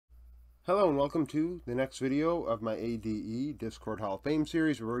Hello and welcome to the next video of my ADE Discord Hall of Fame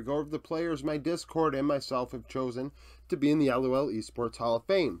series, where we go over the players my Discord and myself have chosen to be in the LOL Esports Hall of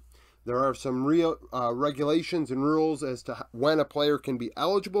Fame. There are some real regulations and rules as to when a player can be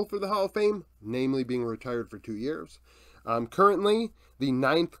eligible for the Hall of Fame, namely being retired for 2 years. Currently, the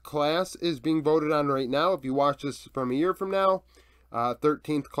 9th class is being voted on right now. If you watch this from a year from now,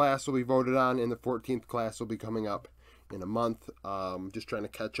 13th class will be voted on, and the 14th class will be coming up in a month. Just trying to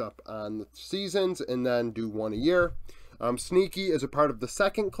catch up on the seasons and then do one a year. Sneaky is a part of the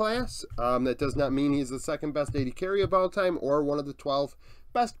 2nd class. That does not mean he's the 2nd best AD carry of all time or one of the 12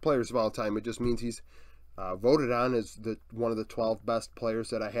 best players of all time. It just means he's voted on as one of the 12 best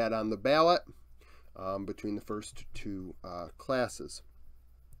players that I had on the ballot between the first two classes.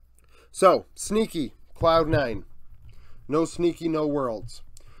 So, Sneaky, Cloud9. No Sneaky, no Worlds.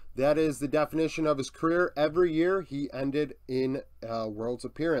 That is the definition of his career. Every year he ended in Worlds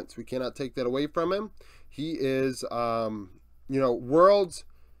appearance. We cannot take that away from him. He is, Worlds,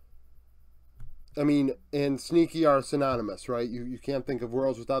 and Sneaky are synonymous, right? You can't think of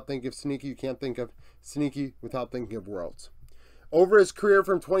Worlds without thinking of Sneaky. You can't think of Sneaky without thinking of Worlds. Over his career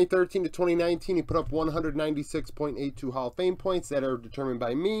from 2013 to 2019, he put up 196.82 Hall of Fame points that are determined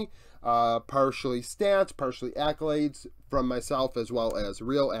by me, partially stats, partially accolades from myself, as well as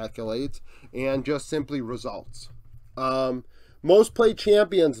real accolades, and just simply results. Most played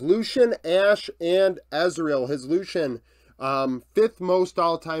champions, Lucian, Ashe, and Ezreal. His Lucian, 5th most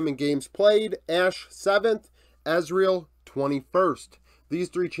all-time in games played, Ashe 7th, Ezreal 21st. These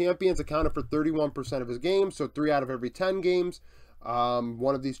 3 champions accounted for 31% of his games, so 3 out of every 10 games,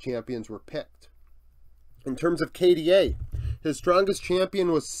 one of these champions were picked. In terms of KDA, his strongest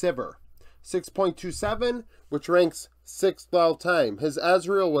champion was Sivir, 6.27, which ranks 6th all time. His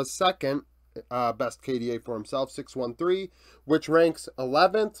Ezreal was 2nd best KDA for himself, 613, which ranks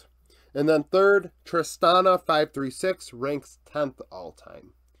 11th. And then 3rd, Tristana, 536, ranks 10th all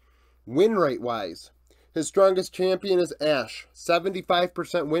time. Win rate wise, his strongest champion is Ashe,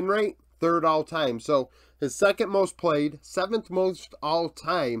 75% win rate, 3rd all time. So his 2nd most played, 7th most all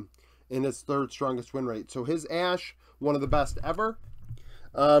time, and his 3rd strongest win rate. So his Ashe, one of the best ever.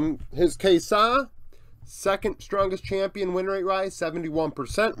 His Kesa, 2nd strongest champion win rate wise,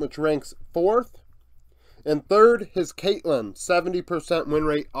 71%, which ranks 4th. And 3rd, his Caitlyn, 70% win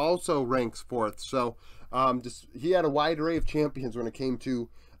rate, also ranks 4th. So he had a wide array of champions when it came to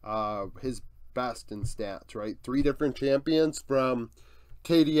his best in stats, right? 3 different champions from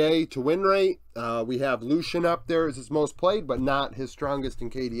KDA to win rate. We have Lucian up there as his most played, but not his strongest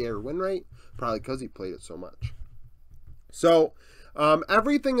in KDA or win rate, probably because he played it so much. So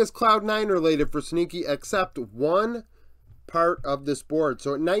everything is Cloud9 related for Sneaky except one part of this board.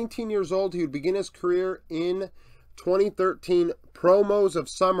 So at 19 years old, he would begin his career in 2013 Promos of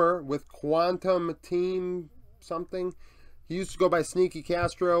Summer with Quantum Team something. He used to go by Sneaky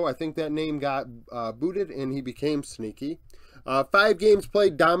Castro. I think that name got booted and he became Sneaky. 5 games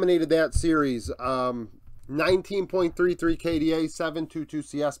played, dominated that series. 19.33 KDA, 722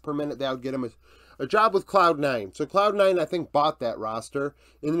 CS per minute. That would get him a job with Cloud9. So Cloud9, I think, bought that roster.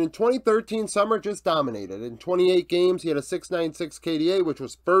 And in 2013 summer, just dominated. In 28 games, he had a 696 KDA, which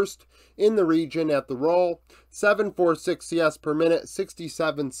was 1st in the region at the roll. 746 CS per minute,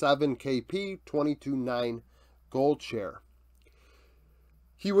 67.7 KP, 22.9 gold share.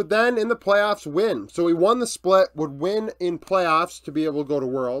 He would then, in the playoffs, win. So he won the split, would win in playoffs to be able to go to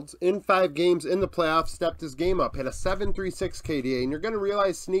Worlds. In 5 games in the playoffs, stepped his game up, had a 736 KDA. And you're going to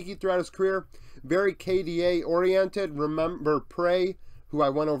realize Sneaky throughout his career, very KDA-oriented. Remember Prey, who I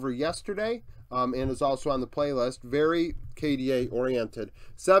went over yesterday, and is also on the playlist. Very KDA-oriented.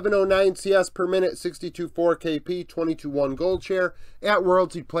 709 CS per minute, 62.4 KP, 22.1 gold share. At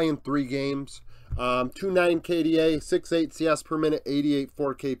Worlds, he'd play in 3 games. 2.9 KDA, 6.8 CS per minute,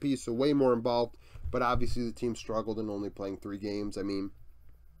 88.4 KP, so way more involved. But obviously the team struggled in only playing 3 games.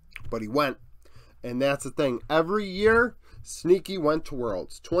 But he went. And that's the thing. Every year, Sneaky went to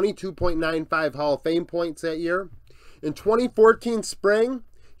Worlds. 22.95 Hall of Fame points that year. In 2014 spring,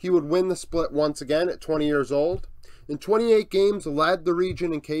 he would win the split once again at 20 years old. In 28 games, led the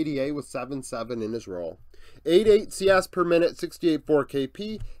region in KDA with 7.7 in his role. 8.8 CS per minute, 68.4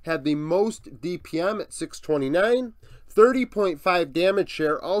 KP, had the most DPM at 629, 30.5 damage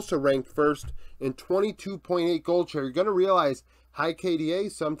share, also ranked 1st, and 22.8 gold share. You're going to realize high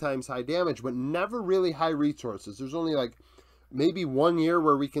KDA, sometimes high damage, but never really high resources. There's only like maybe 1 year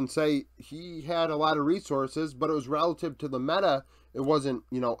where we can say he had a lot of resources, but it was relative to the meta. It wasn't,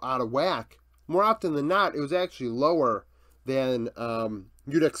 out of whack. More often than not, it was actually lower than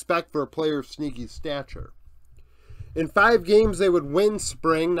you'd expect for a player of Sneaky's stature. In 5 games, they would win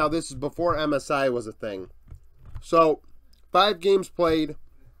spring. Now, this is before MSI was a thing. So, 5 games played,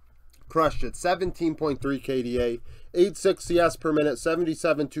 crushed it. 17.3 KDA, 8.6 CS per minute,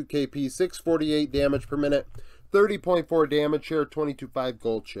 77.2 KP, 648 damage per minute, 30.4 damage share, 22.5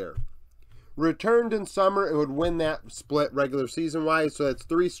 gold share. Returned in summer, it would win that split regular season-wise. So, that's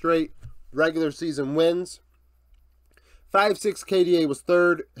 3 straight regular season wins. 5.6 KDA was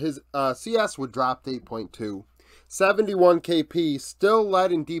third. His CS would drop to 8.2. 71 KP, still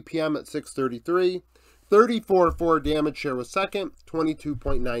led in DPM at 633. 34.4 damage share was second.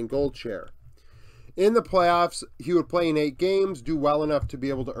 22.9 gold share. In the playoffs, he would play in 8 games, do well enough to be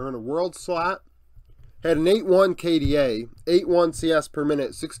able to earn a world slot. Had an 8.1 KDA, 8.1 CS per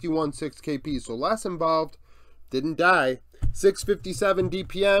minute, 61.6 KP, so less involved. Didn't die. 657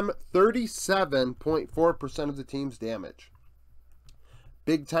 DPM, 37.4% of the team's damage.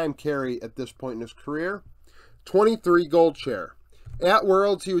 Big time carry at this point in his career. 23 gold share. At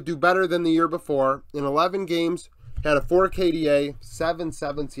Worlds, he would do better than the year before. In 11 games, had a 4 KDA,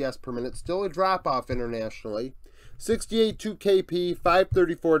 7.7 CS per minute. Still a drop-off internationally. 68.2 KP,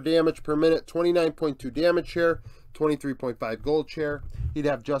 534 damage per minute, 29.2 damage share, 23.5 gold share. He'd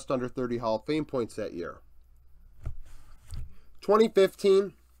have just under 30 Hall of Fame points that year.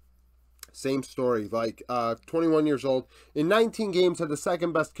 2015, same story, like 21 years old. In 19 games, had the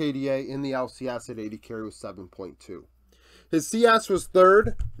second best KDA in the LCS at 80 carry with 7.2. His CS was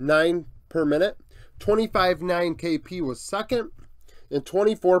third, 9 per minute. 25.9 KP was second. And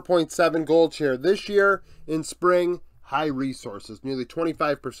 24.7 gold share. This year, in spring, high resources, nearly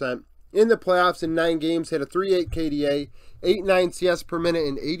 25%. In the playoffs, in 9 games, had a 3.8 KDA, 8.9 CS per minute,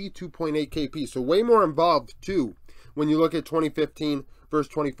 and 82.8 KP. So way more involved, too. When you look at 2015 versus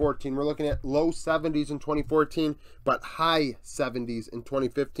 2014, we're looking at low 70s in 2014, but high 70s in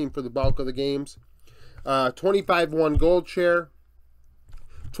 2015 for the bulk of the games. 25.1 gold share.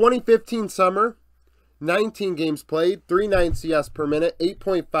 2015 summer, 19 games played, 3.9 CS per minute,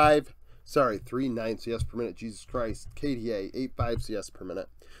 3.9 CS per minute, Jesus Christ, KDA, 8.5 CS per minute.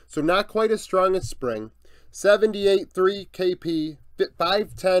 So not quite as strong as spring. 78.3 KP,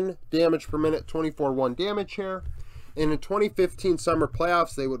 5.10 damage per minute, 24.1 damage share. And in 2015 summer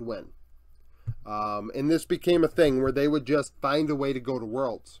playoffs, they would win. And this became a thing where they would just find a way to go to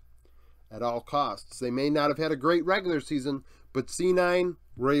Worlds at all costs. They may not have had a great regular season, but C9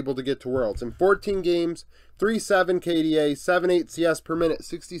 were able to get to Worlds. In 14 games, 3.7 KDA, 7.8 CS per minute,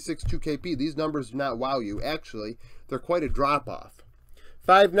 66.2 KP. These numbers do not wow you. Actually, they're quite a drop-off.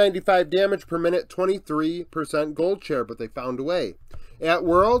 5.95 damage per minute, 23% gold share, but they found a way. At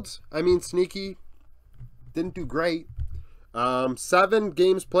Worlds, I mean, Sneaky didn't do great. 7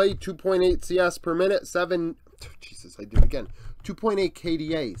 games played, 2.8 CS per minute, 2.8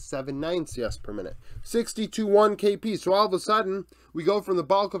 KDA, 7.9 CS per minute, 62.1 KP. So all of a sudden, we go from the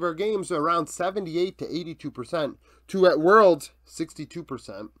bulk of our games to around 78 to 82%, to at Worlds,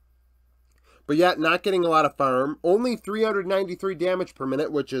 62%. But yet, not getting a lot of farm. Only 393 damage per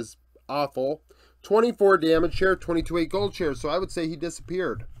minute, which is awful. 24 damage share, 22.8 gold share. So I would say he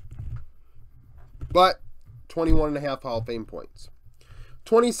disappeared. But 21.5 Hall of Fame points.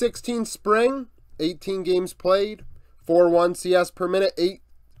 2016 spring, 18 games played, 4.1 CS per minute, 4.1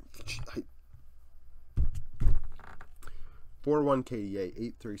 KDA,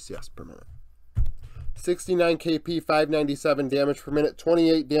 8.3 CS per minute. 69 KP, 597 damage per minute,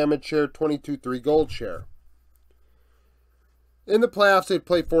 28 damage share, 22.3 gold share. In the playoffs, they'd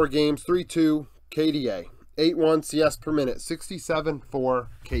play 4 games, 3.2 KDA, 8.1 CS per minute, 67.4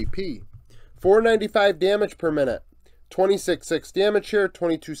 KP. 495 damage per minute, 26.6 damage share,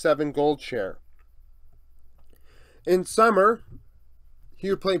 22.7 gold share. In summer, he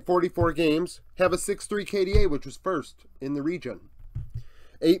would play 44 games, have a 6.3 KDA, which was first in the region.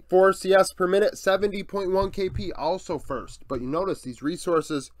 8.4 CS per minute, 70.1 KP, also first. But you notice these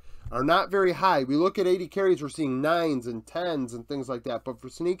resources are not very high. We look at 80 carries, we're seeing 9s and 10s and things like that. But for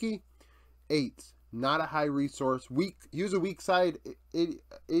Sneaky, 8s, not a high resource. He was a weak side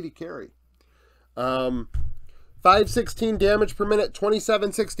 80 carry. 5.16 damage per minute,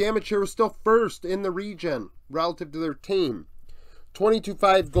 27.6 damage share, was still first in the region relative to their team.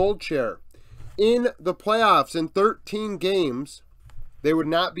 22.5 gold share. In the playoffs, in 13 games, they would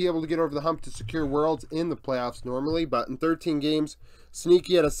not be able to get over the hump to secure Worlds in the playoffs normally, but in 13 games,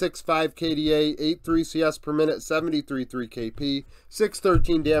 Sneaky had a 6.5 KDA, 8.3 CS per minute, 73.3 KP,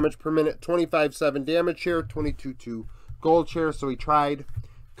 6.13 damage per minute, 25.7 damage share, 22.2 gold share, so he tried,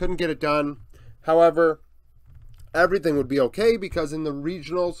 couldn't get it done. However, everything would be okay because in the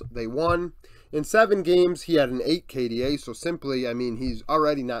regionals, they won. In 7 games, he had an 8 KDA, so simply, I mean, he's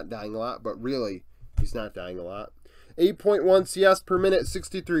already not dying a lot, but really, he's not dying a lot. 8.1 CS per minute,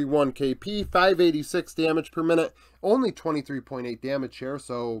 63.1 KP, 586 damage per minute, only 23.8 damage share,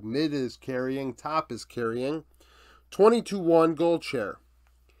 so mid is carrying, top is carrying. 22.1 gold share.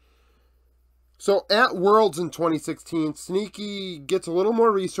 So at Worlds in 2016, Sneaky gets a little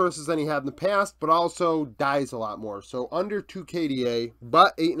more resources than he had in the past, but also dies a lot more. So under 2 KDA,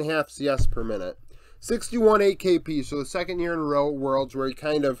 but 8.5 CS per minute. 61.8 KP, so the second year in a row at Worlds where he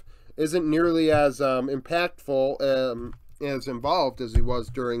kind of isn't nearly as impactful, as involved as he was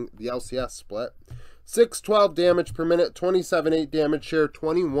during the LCS split. 612 damage per minute, 27.8 damage share,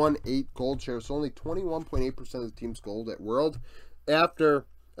 21.8 gold share. So only 21.8% of the team's gold at World after,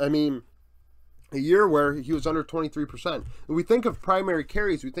 I mean, a year where he was under 23%. When we think of primary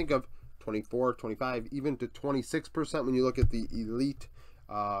carries, we think of 24, 25, even to 26% when you look at the elite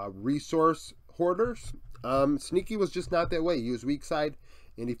resource hoarders. Sneaky was just not that way. He was weak side,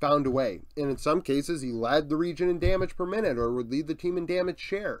 and he found a way. And in some cases, he led the region in damage per minute or would lead the team in damage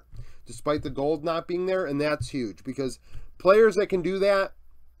share, despite the gold not being there. And that's huge because players that can do that,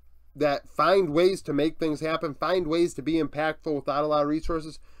 that find ways to make things happen, find ways to be impactful without a lot of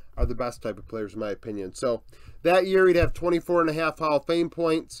resources, are the best type of players in my opinion. So that year he'd have 24.5 Hall of Fame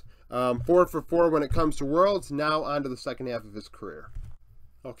points, 4 for 4 when it comes to Worlds. Now on to the second half of his career.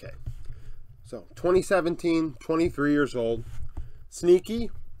 Okay, so 2017, 23 years old. Sneaky,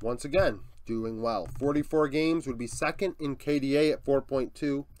 once again, doing well. 44 games, would be second in KDA at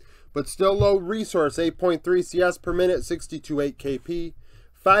 4.2, but still low resource, 8.3 CS per minute, 62.8 KP.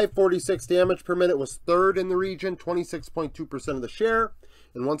 546 damage per minute, was third in the region, 26.2% of the share.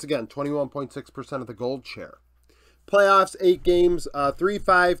 And once again, 21.6% of the gold share. Playoffs, 8 games,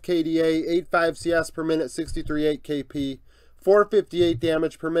 3.5 KDA, 8.5 CS per minute, 63.8 KP, 458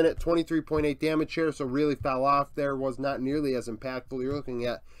 damage per minute, 23.8 damage share, so really fell off there, was not nearly as impactful. You're looking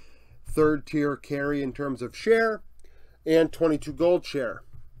at third tier carry in terms of share, and 22 gold share.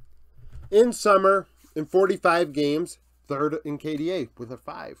 In summer, in 45 games, third in KDA with a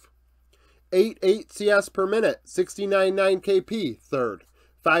 5. 8.8 CS per minute, 69.9 KP, third.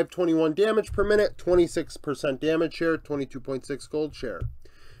 521 damage per minute, 26% damage share, 22.6 gold share.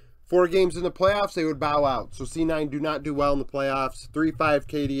 4 games in the playoffs, they would bow out. So C9 do not do well in the playoffs. 3.5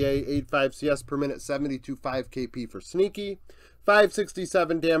 KDA, 8.5 CS per minute, 72.5 KP for Sneaky.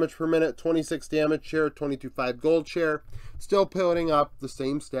 567 damage per minute, 26 damage share, 22.5 gold share. Still putting up the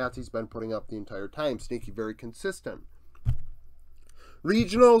same stats he's been putting up the entire time. Sneaky very consistent.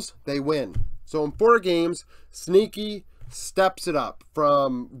 Regionals, they win. So in 4 games, Sneaky steps it up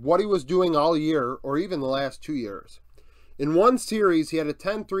from what he was doing all year or even the last 2 years. In one series, he had a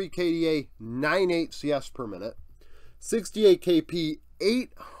 10.3 KDA, 9.8 CS per minute, 68 KP,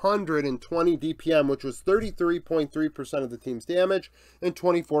 820 DPM, which was 33.3% of the team's damage and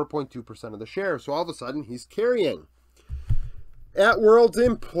 24.2% of the share. So all of a sudden, he's carrying. At Worlds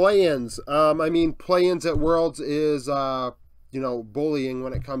in play-ins, play-ins at Worlds is bullying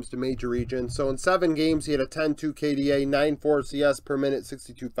when it comes to major regions. So in 7 games, he had a 10.2 KDA, 9.4 CS per minute,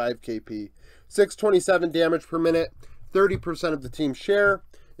 62.5 KP, 627 damage per minute, 30% of the team's share,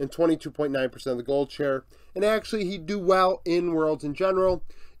 and 22.9% of the gold share. And actually, he'd do well in Worlds in general.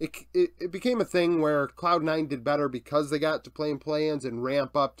 It became a thing where Cloud9 did better because they got to play in play-ins and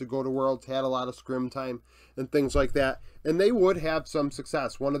ramp up to go to Worlds, had a lot of scrim time and things like that. And they would have some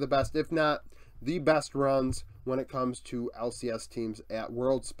success. One of the best, if not the best runs when it comes to LCS teams at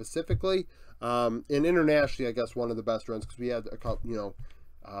Worlds specifically. And internationally, I guess one of the best runs because we had a couple,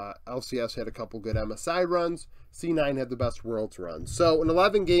 LCS had a couple good MSI runs. C9 had the best Worlds runs. So in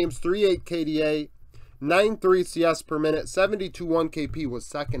 11 games, 3.8 KDA, 9.3 CS per minute, 72.1 KP was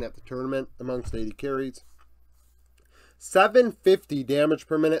second at the tournament amongst 80 carries. 750 damage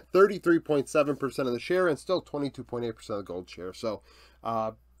per minute, 33.7% of the share, and still 22.8% of the gold share. So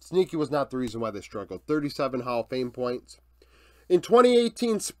Sneaky was not the reason why they struggled. 37 Hall of Fame points. In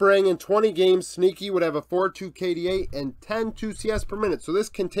 2018 spring, in 20 games, Sneaky would have a 4.2 KDA and 10.2 CS per minute. So this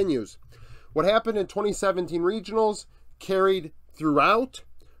continues. What happened in 2017 regionals carried throughout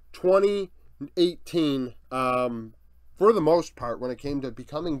 2018 for the most part when it came to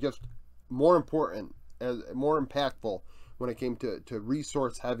becoming just more important, more impactful when it came to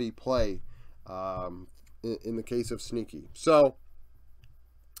resource-heavy play in the case of Sneaky. So,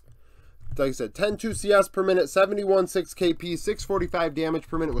 like I said, 10.2 CS per minute, 71.6 KP, 645 damage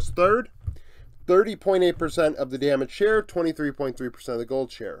per minute was third. 30.8% of the damage share, 23.3% of the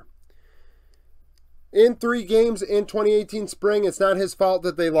gold share. In 3 games in 2018 spring, it's not his fault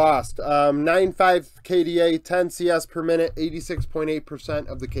that they lost. 9.5 KDA, 10 CS per minute, 86.8%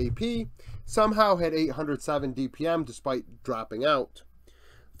 of the KP. Somehow had 807 DPM despite dropping out.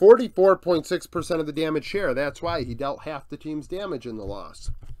 44.6% of the damage share. That's why he dealt half the team's damage in the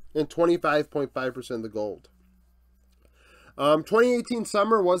loss. And 25.5% of the gold. 2018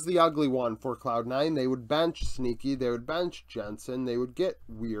 summer was the ugly one for Cloud9. They would bench Sneaky. They would bench Jensen. They would get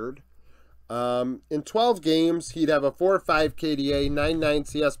weird. In 12 games, he'd have a 4.5 KDA, 9.9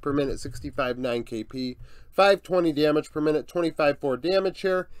 CS per minute, 65.9 KP, 520 damage per minute, 25.4 damage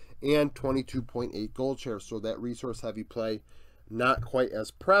share, and 22.8 gold share. So that resource-heavy play, not quite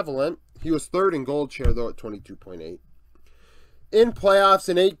as prevalent. He was third in gold share, though, at 22.8. In playoffs,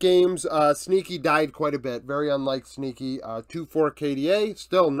 in 8 games, Sneaky died quite a bit. Very unlike Sneaky. 2.4 KDA,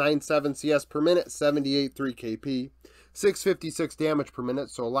 still 9.7 CS per minute, 78.3 KP, 656 damage per minute,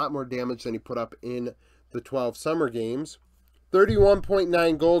 so a lot more damage than he put up in the 12 summer games.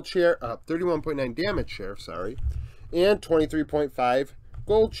 31.9 gold share, 31.9 damage share, sorry, and 23.5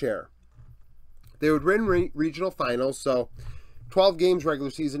 gold share. They would win regional finals, so 12 games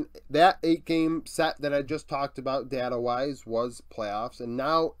regular season. That 8-game set that I just talked about data-wise was playoffs, and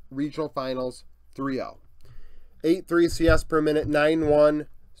now regional finals 3-0. 8.3 CS per minute, 9.1.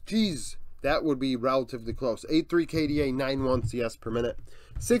 Geez, that would be relatively close. 8.3 KDA, 9.1 CS per minute.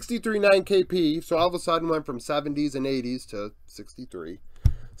 63.9 KP, so all of a sudden went from 70s and 80s to 63.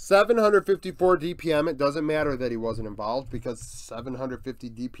 754 DPM. It doesn't matter that he wasn't involved because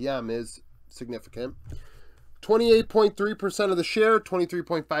 750 DPM is significant. 28.3% of the share,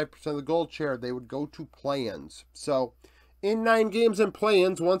 23.5% of the gold share. They would go to play-ins. So in 9 games in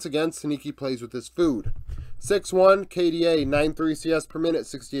play-ins, once again, Sneaky plays with his food. 6.1 KDA, 9.3 CS per minute,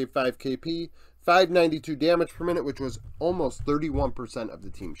 68.5 KP, 592 damage per minute, which was almost 31% of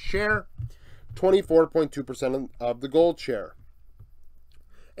the team's share, 24.2% of the gold share.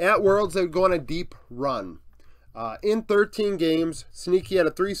 At Worlds, they would go on a deep run. In 13 games, Sneaky had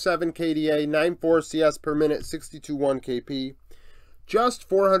a 3.7 KDA, 9.4 CS per minute, 62.1 KP. Just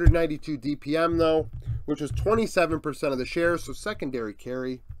 492 DPM, though, which was 27% of the share, so secondary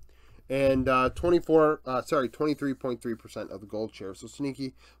carry. And 23.3% of the gold share. So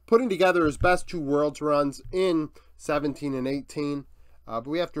Sneaky putting together his best 2 Worlds runs in 17 and 18. But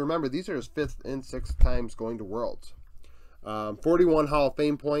we have to remember, these are his 5th and 6th times going to Worlds. 41 Hall of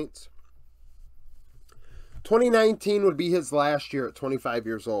Fame points. 2019 would be his last year at 25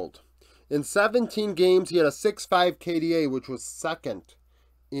 years old. In 17 games, he had a 6.5 KDA, which was second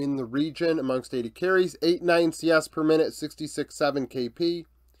in the region amongst 80 carries. 8.9 CS per minute, 66.7 KP.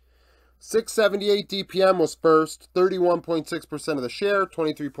 678 DPM was first, 31.6% of the share,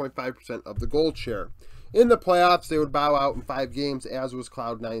 23.5% of the gold share. In the playoffs, they would bow out in 5 games, as was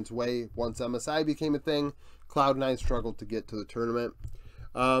Cloud9's way. Once MSI became a thing, Cloud9 struggled to get to the tournament.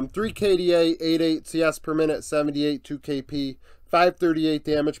 3 KDA, 8.8 CS per minute, 78.2 KP, 538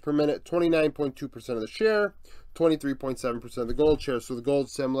 damage per minute, 29.2% of the share, 23.7% of the gold share. So the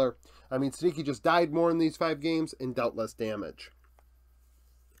gold's similar. I mean, Sneaky just died more in these 5 games and dealt less damage.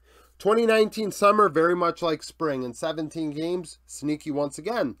 2019 summer, very much like spring. In 17 games, Sneaky once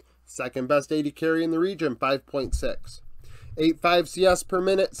again, second best AD carry in the region, 5.6. 8.5 CS per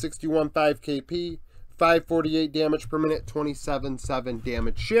minute, 61.5 KP, 548 damage per minute, 27.7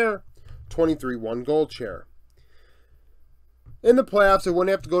 damage share, 23.1 gold share. In the playoffs, they wouldn't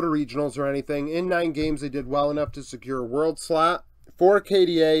have to go to regionals or anything. In 9 games, they did well enough to secure a world slot. 4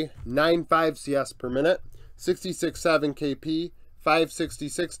 KDA, 9.5 CS per minute, 66.7 KP,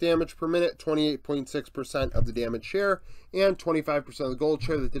 566 damage per minute, 28.6% of the damage share, and 25% of the gold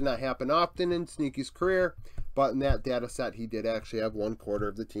share. That did not happen often in Sneaky's career, but in that data set, he did actually have 1/4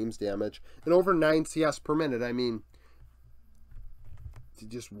 of the team's damage and over 9 CS per minute. I mean, he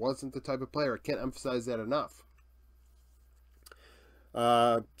just wasn't the type of player. I can't emphasize that enough.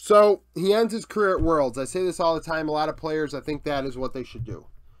 So he ends his career at Worlds. I say this all the time. A lot of players, I think that is what they should do.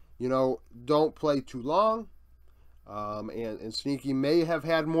 You know, don't play too long. And Sneaky may have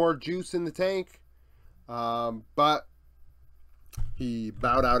had more juice in the tank, but he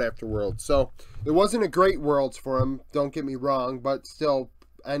bowed out after Worlds. So it wasn't a great Worlds for him, don't get me wrong, but still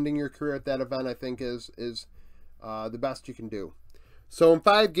ending your career at that event, I think, is the best you can do. So in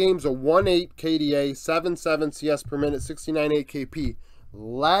 5 games, a 1.8 KDA, 7.7 CS per minute, 69.8 KP,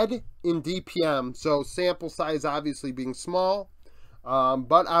 led in DPM. So sample size obviously being small,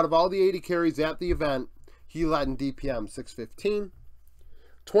 but out of all the 80 carries at the event, he led in DPM, 615.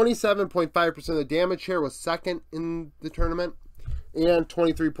 27.5% of the damage share, was second in the tournament, and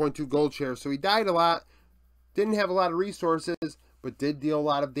 23.2 gold share. So he died a lot, didn't have a lot of resources, but did deal a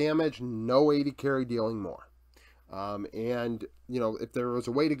lot of damage. No 80 carry dealing more. And, you know, if there was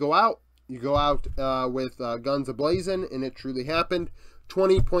a way to go out, you go out with guns a-blazing, and it truly happened.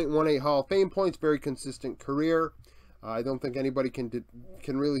 20.18 Hall of Fame points, very consistent career. I don't think anybody can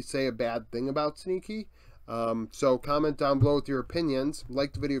really say a bad thing about Sneaky. So comment down below with your opinions.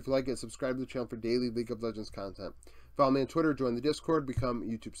 Like the video if you like it. Subscribe to the channel for daily League of Legends content. Follow me on Twitter, join the Discord, become a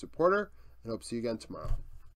YouTube supporter, and hope to see you again tomorrow.